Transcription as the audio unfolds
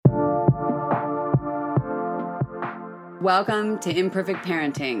Welcome to Imperfect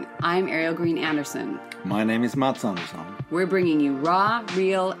Parenting. I'm Ariel Green Anderson. My name is Mats Anderson. We're bringing you raw,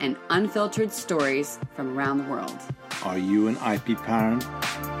 real, and unfiltered stories from around the world. Are you an IP parent?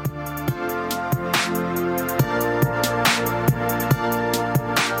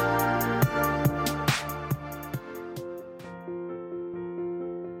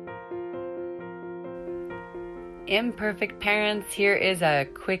 Imperfect parents, here is a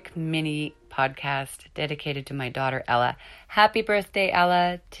quick mini podcast dedicated to my daughter Ella. Happy birthday,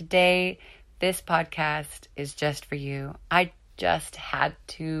 Ella. Today, this podcast is just for you. I just had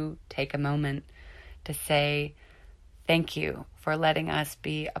to take a moment to say thank you for letting us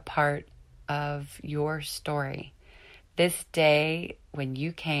be a part of your story. This day, when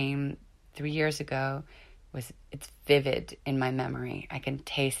you came 3 years ago, it's vivid in my memory. I can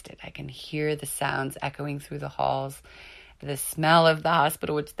taste it. I can hear the sounds echoing through the halls. The smell of the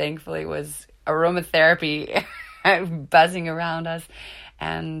hospital, which thankfully was aromatherapy buzzing around us,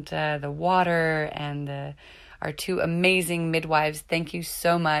 and the water and our two amazing midwives. Thank you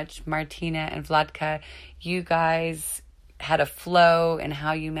so much, Martina and Vladka. You guys had a flow in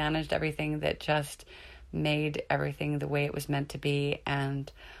how you managed everything that just made everything the way it was meant to be.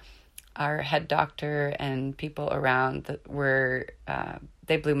 And our head doctor and people around that were,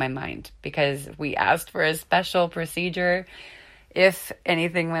 they blew my mind, because we asked for a special procedure if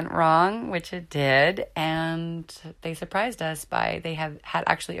anything went wrong, which it did, and they surprised us they had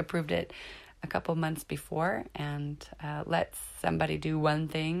actually approved it a couple months before and let somebody do one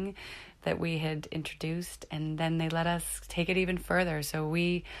thing that we had introduced, and then they let us take it even further. So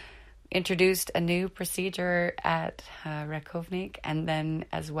we introduced a new procedure at Rakovnik, and then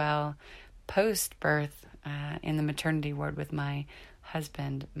as well post-birth in the maternity ward with my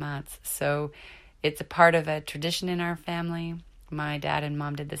husband, Mats. So it's a part of a tradition in our family. My dad and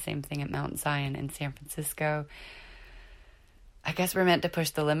mom did the same thing at Mount Zion in San Francisco. I guess we're meant to push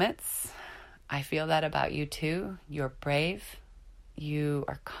the limits. I feel that about you too. You're brave. You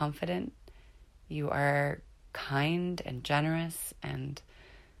are confident. You are kind and generous and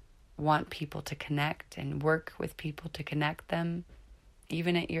want people to connect and work with people to connect them.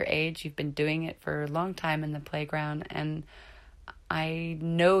 Even at your age, you've been doing it for a long time in the playground, and I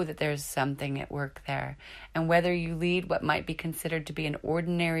know that there's something at work there. And whether you lead what might be considered to be an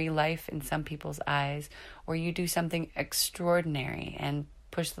ordinary life in some people's eyes, or you do something extraordinary and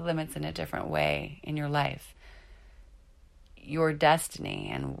push the limits in a different way in your life, your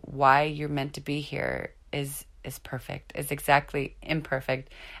destiny and why you're meant to be here is perfect, is exactly imperfect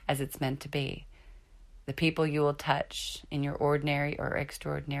as it's meant to be. The people you will touch in your ordinary or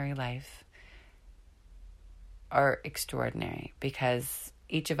extraordinary life are extraordinary, because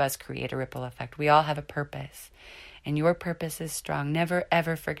each of us create a ripple effect. We all have a purpose, and your purpose is strong. Never,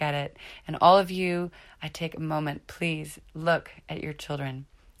 ever forget it. And all of you, I take a moment, please look at your children.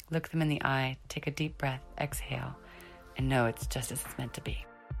 Look them in the eye. Take a deep breath. Exhale. And know it's just as it's meant to be.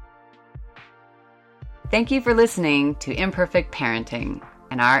 Thank you for listening to Imperfect Parenting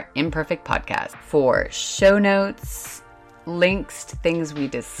and our Imperfect podcast. For show notes, links to things we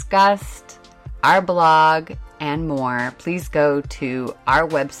discussed, our blog, and more, please go to our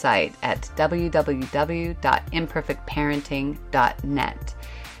website at www.imperfectparenting.net.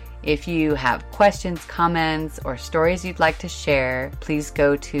 If you have questions, comments, or stories you'd like to share, please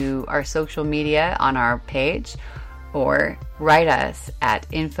go to our social media on our page, or write us at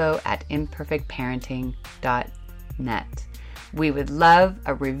info@imperfectparenting.net. We would love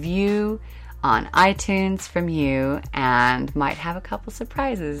a review on iTunes from you, and might have a couple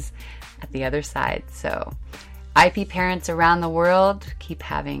surprises at the other side. So, IP parents around the world, keep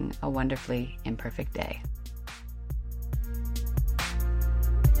having a wonderfully imperfect day.